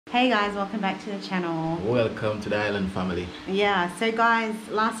Hey guys, welcome back to the channel. Welcome to the island family. Yeah, so guys,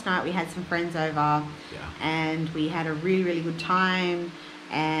 last night we had some friends over and we had a really good time,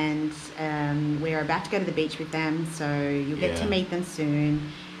 and we're about to go to the beach with them, so you'll get to meet them soon.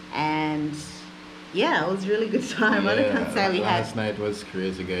 And yeah, it was a really good time. I can't say we had. Last night was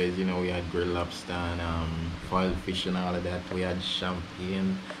crazy, guys. You know, we had grilled lobster and foil fish and all of that. We had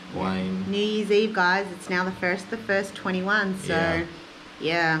champagne, wine. New Year's Eve, guys. It's now the first 21, so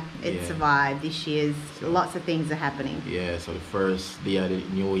yeah, it's a vibe. This year's lots of things are happening. Yeah, so the first day of the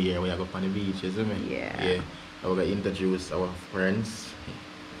new year we are up on the beach, isn't it? Yeah. We're going to introduce our friends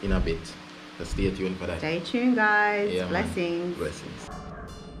in a bit. So stay tuned for that. Stay tuned, guys. Yeah, blessings. Man. Blessings.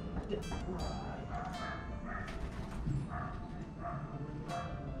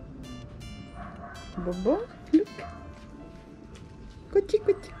 Bobo, look. Cutie,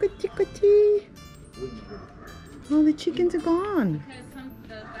 cutie, cutie, cutie. Oh, the chickens are gone.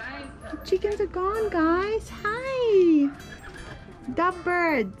 The chickens are gone, guys. Hi. Dove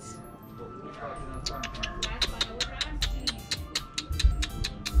birds.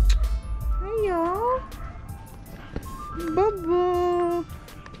 Hi, y'all. Bobo.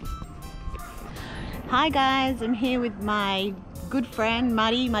 Hi, guys. I'm here with my good friend,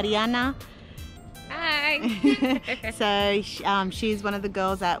 Mariana. So she's one of the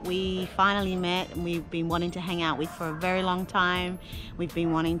girls that we finally met and we've been wanting to hang out with for a very long time. We've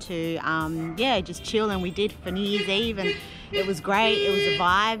been wanting to just chill, and we did for New Year's Eve, and it was great. It was a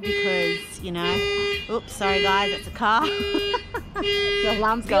vibe because, you know, oops, sorry guys, it's a car. The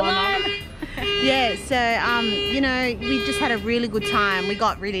alarm's going on. Yeah, so you know, we just had a really good time. We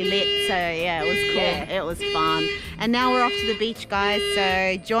got really lit, so yeah, it was cool. It was fun. And now we're off to the beach, guys,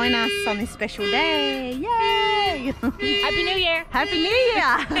 so join us on this special day. Yay! Happy New Year! Happy New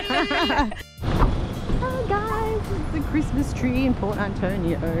Year! Hi guys, it's the Christmas tree in Port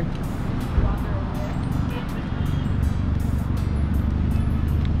Antonio.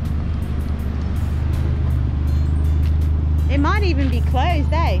 It might even be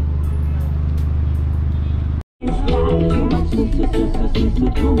closed, eh? Too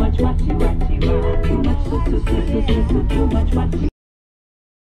much watchy watchy, too much watchy.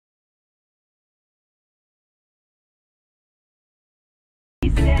 He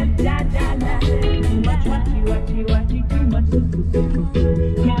said da da da, too much watchy watchy watchy, too much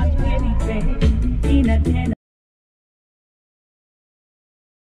can't really say in a ten.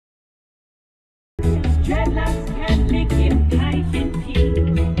 Dreadlocks can make him tight and tea.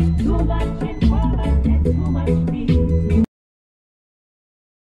 Too much involvement and too much beef.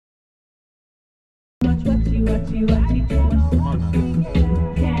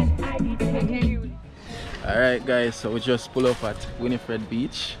 Alright guys, so we just pull up at Winifred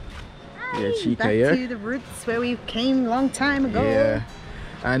Beach. Back to the roots where we came a long time ago. Yeah.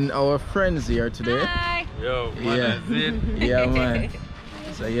 And our friends here today. Hi. Yo, man, that's it. Yeah, man.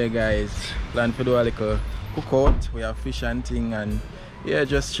 So yeah guys, plan to do a little cookout. We have fish hunting and yeah,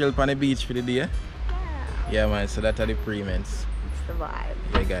 just chill on the beach for the day. Yeah man, so that are the pre-ments. It's the vibe.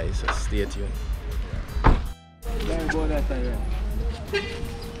 Yeah guys, so stay tuned.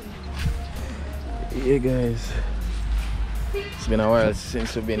 Yeah guys, it's been a while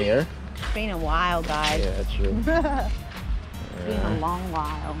since we've been here. It's been a while, guys. Yeah, true. It's been a long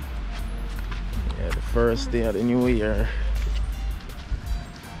while. Yeah, the first day of the new year.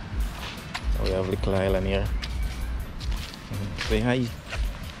 We have little island here. Say hi.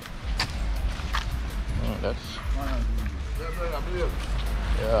 Oh, that's...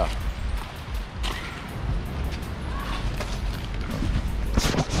 Yeah.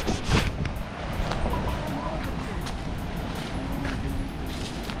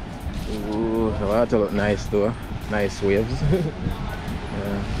 Ooh, the water look nice though. Nice waves.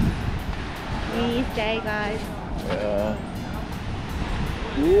 Yeah. New Year's Day, guys. Yeah.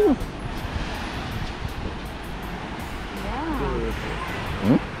 Ooh.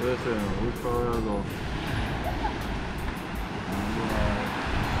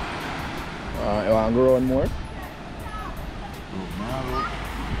 Yeah. You want to go on more?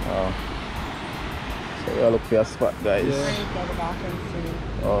 Oh. So we look for a spot, guys. We're ready to go to the bathroom soon.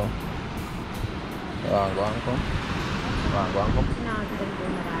 Oh. You want to go and come? You want to go and come? No, I'm going to go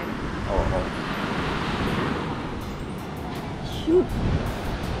in the bag. Oh. Shoot.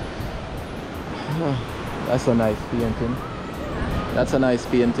 That's a nice painting. That's a nice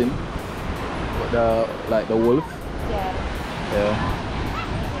painting. Like the wolf. Yeah. Yeah.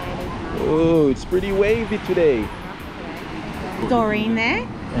 Oh, it's pretty wavy today. Doreen there.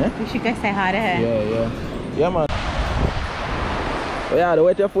 Yeah? We should go say hi to her. Yeah. Yeah, man. Oh yeah,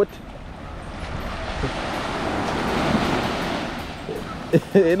 wet your foot.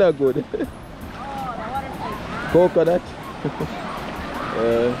 It's not good. Coconut. You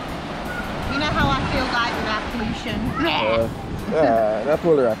know how I feel, guys, about pollution. That's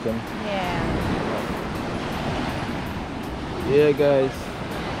all rotten. Yeah. Yeah, guys.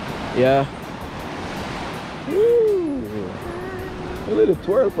 Yeah. Woo. A little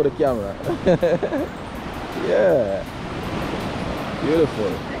twirl for the camera. Yeah.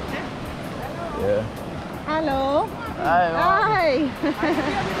 Beautiful. Yeah. Hello. Hi. Hi.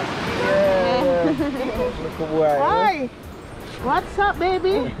 Yeah. Look boy. Hi. What's up,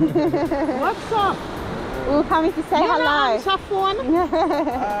 baby? What's up? We're coming to say hello. Answer phone.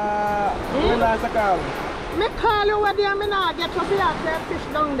 Me call you where they me not get up here and fish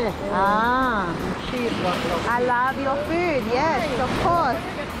down there. Ah. I love your food. Yes, of course.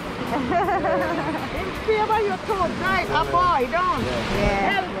 In favor you too, right? A boy, don't.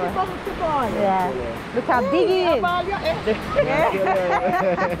 Yeah. Healthy bouncy boy. Yeah. Look how big he is. Everybody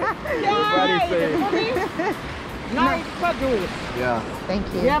say. Nice produce. Yeah. Thank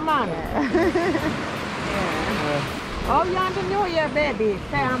you. Yeah, man. Oh, you on the new year, baby?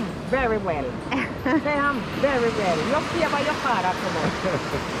 Say I'm very well. Say I'm very well. You favor your father tonight.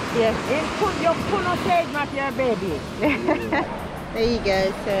 Yes. You couldn't say not your baby. There you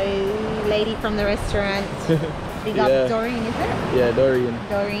go. So, lady from the restaurant. Big up Doreen, is it? Yeah, Doreen.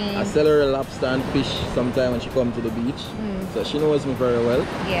 Doreen. I sell her lobster and fish sometime when she comes to the beach. So she knows me very well.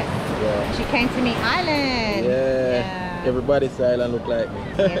 Yes. Yeah. She came to me island. Yeah. Everybody's island look like me.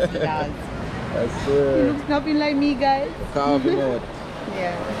 Yes, he does. I He swear. looks nothing like me, guys. Carve him out.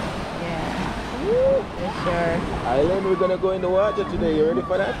 Yeah. Yeah. For sure. Island, we're gonna go in the water today. You ready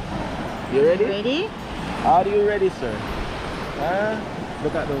for that? You ready? Ready? Are you ready, sir?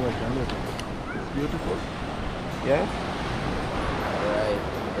 Look at the water. Look. It's beautiful. Yeah? Alright.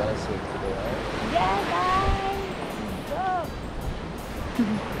 We're gonna swim today, alright? Yeah, guys.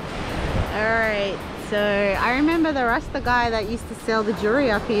 Alright. So I remember the Rasta guy that used to sell the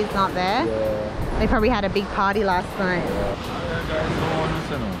jewelry up here is not there. Yeah. They probably had a big party last night.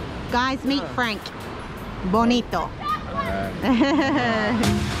 Guys, meet Frank. Bonito.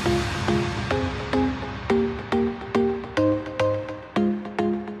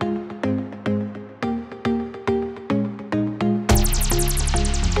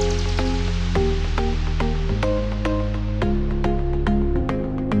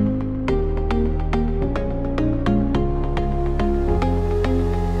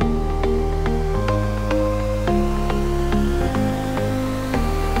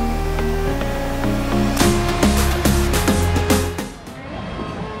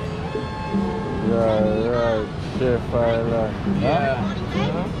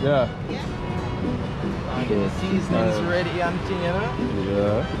 Yeah. And the seasoning's ready and thing, you know?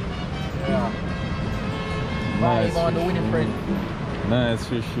 Yeah. Yeah. Nice Vibe on the Winifred. Nice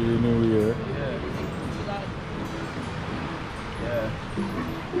fish for the new year. Yeah.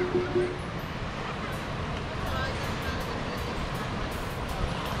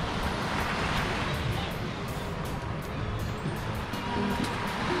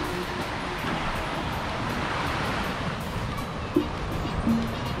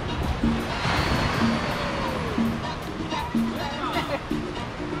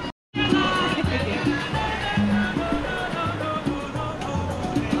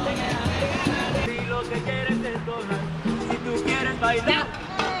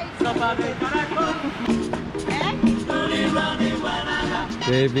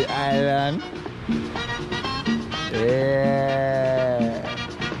 Baby Island. Yeah.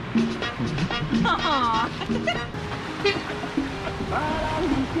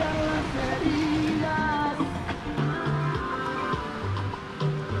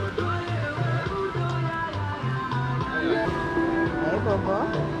 Hey, Bobo.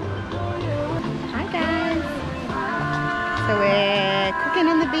 Hi, guys. So we're cooking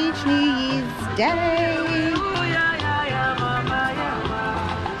on the beach New Year's Day.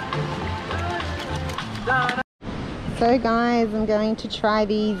 So guys, I'm going to try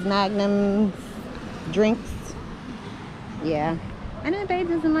these Magnum drinks. Yeah. I know babe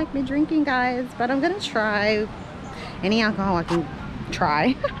doesn't like me drinking, guys, but I'm going to try any alcohol I can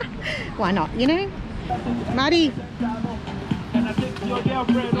try. Why not, you know? Maddie.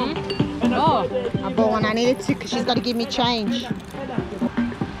 Oh, I bought one. I needed to because she's got to give me change.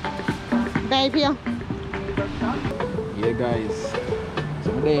 Babe, here. Yeah, guys.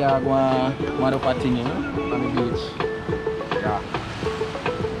 So today I'm going to do a thing, you know, on the beach. Yeah.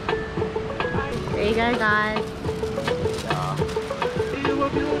 There you go, guys.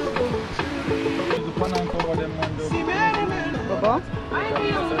 Bobo?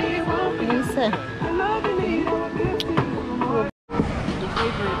 What do you say?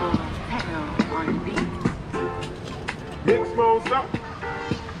 panel on the beach. Big small stuff.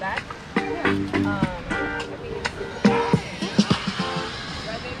 That?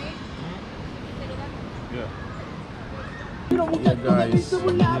 Yeah. Yeah, guys. Yes,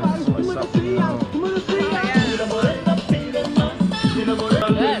 what's happening now?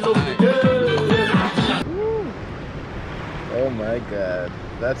 Oh my god,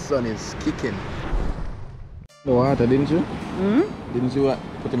 that sun is kicking. The water, didn't you? Hmm? Didn't you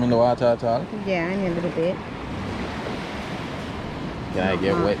put him in the water at all? Yeah, only a little bit. Can I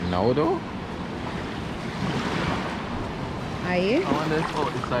get wet now though? Are you? I wonder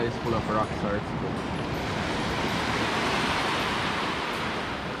if this side is full of rocks or it's good.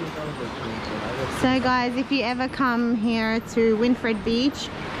 So guys, if you ever come here to Winifred Beach,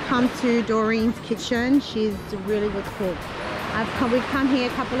 come to Doreen's kitchen. She's a really good cook. We've come here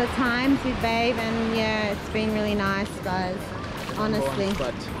a couple of times with Babe, and yeah, it's been really nice, guys. Honestly,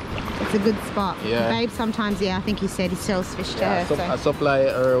 it's a good spot. Yeah. Babe sometimes, yeah, I think he said he sells fish to her. I supply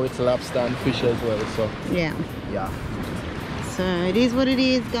her with lobster and fish as well, so Yeah. yeah. So it is what it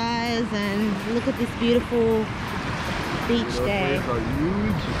is, guys, and look at this beautiful beach day. Those waves are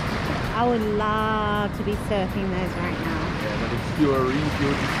huge. I would love to be surfing those right now. Yeah, but it's pure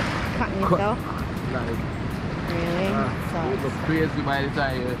reef. Cutting yourself? Like, Really? you Sucks. look crazy by the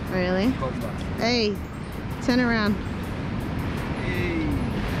time you Really? come back. Hey, turn around. Hey,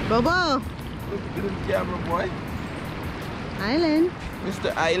 Bobo! look at the camera, boy. Island.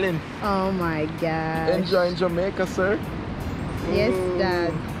 Mr. Island. Oh my gosh. Enjoying Jamaica, sir. Yes, Oh,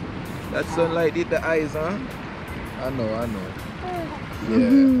 Dad. That sunlight hit the eyes, huh? I know. Yeah, I know.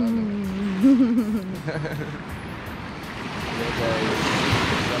 Yeah, guys.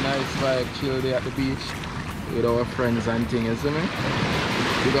 It's a nice vibe, chill day at the beach with our friends and things, isn't it?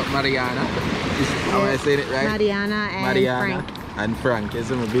 We got Mariana. How am I saying it right? Mariana and Mariana Frank. and Frank,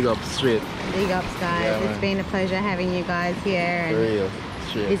 isn't it? Big up straight. Big ups, guys. Yeah, it's man. been a pleasure having you guys here For and real.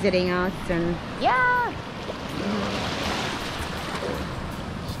 Straight. visiting us. And yeah,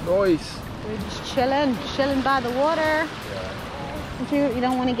 It's nice. we're just chilling by the water. You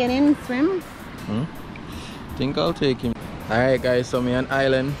don't want to get in and swim? Think I'll take him. Alright guys, so me on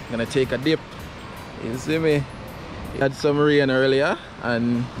island, gonna take a dip. You see me? Had some rain earlier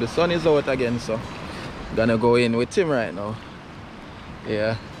and the sun is out again, so gonna go in with him right now.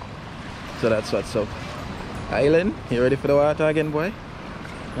 Yeah. So that's what's up. Island, you ready for the water again, boy?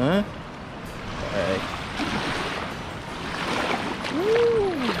 Huh? Alright.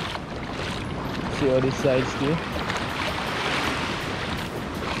 See how this side's still.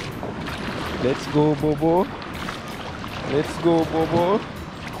 Let's go, Bobo. Let's go, Bobo.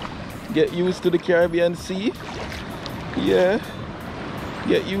 Get used to the Caribbean Sea. Yeah.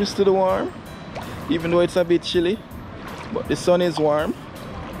 Get used to the warm. Even though it's a bit chilly. But the sun is warm.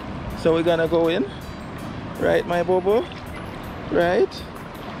 So we're gonna go in. Right, my Bobo? Right?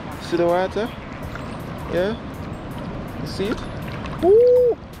 See the water? Yeah? You see it?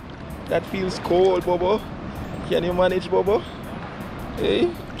 Woo! That feels cold, Bobo. Can you manage, Bobo? Hey?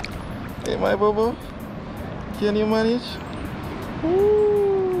 Hey, my Bobo, can you manage?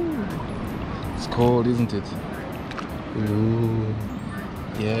 Ooh. It's cold, isn't it? Ooh.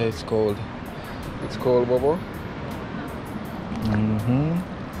 Yeah, it's cold. It's cold, Bobo. Ooh.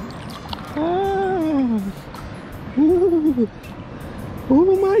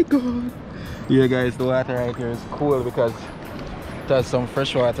 Oh my God. Yeah, guys, the water right here is cool because it has some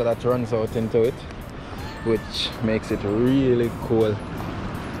fresh water that runs out into it, which makes it really cool.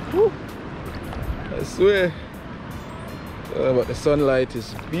 Woo. I swear. But the sunlight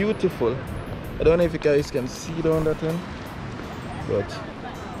is beautiful. I don't know if you guys can see down that end, but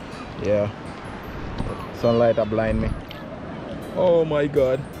yeah, sunlight will blind me. Oh my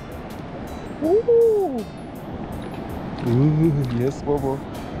God. Ooh. Ooh, yes, Bobo.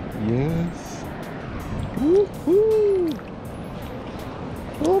 Yes. Woo-hoo.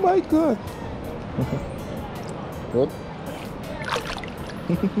 Oh my God. Good.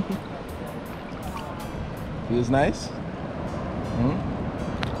 Feels nice.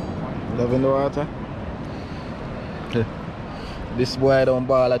 Loving the water. This boy don't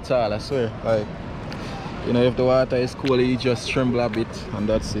ball at all, I swear. Like, you know, if the water is cold, he just tremble a bit and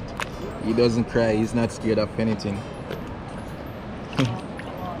that's it. He doesn't cry, he's not scared of anything.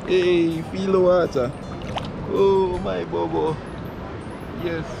 Hey, feel the water. Oh my Bobo.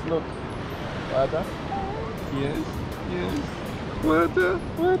 Yes, look. Water. Yes, yes. Water,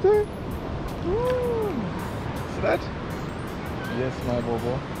 water. Ooh. See that? Yes, my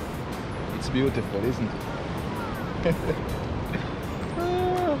Bobo. It's beautiful, isn't it?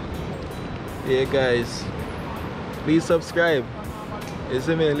 Yeah, guys. Please subscribe. You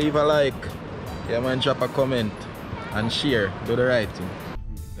see me? Leave a like. Yeah man, drop a comment and share. Do the right thing.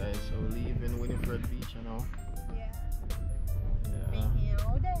 Guys, so we're leaving Winifred Beach now. Yeah. Yeah. Been here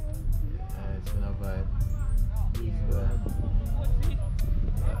all day. Yeah, it's been a vibe. It's good.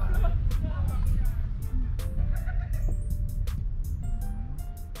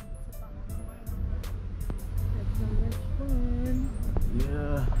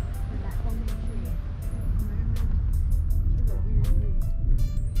 Yeah.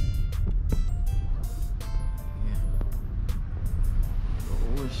 The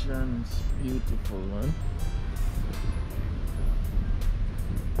ocean's beautiful, man.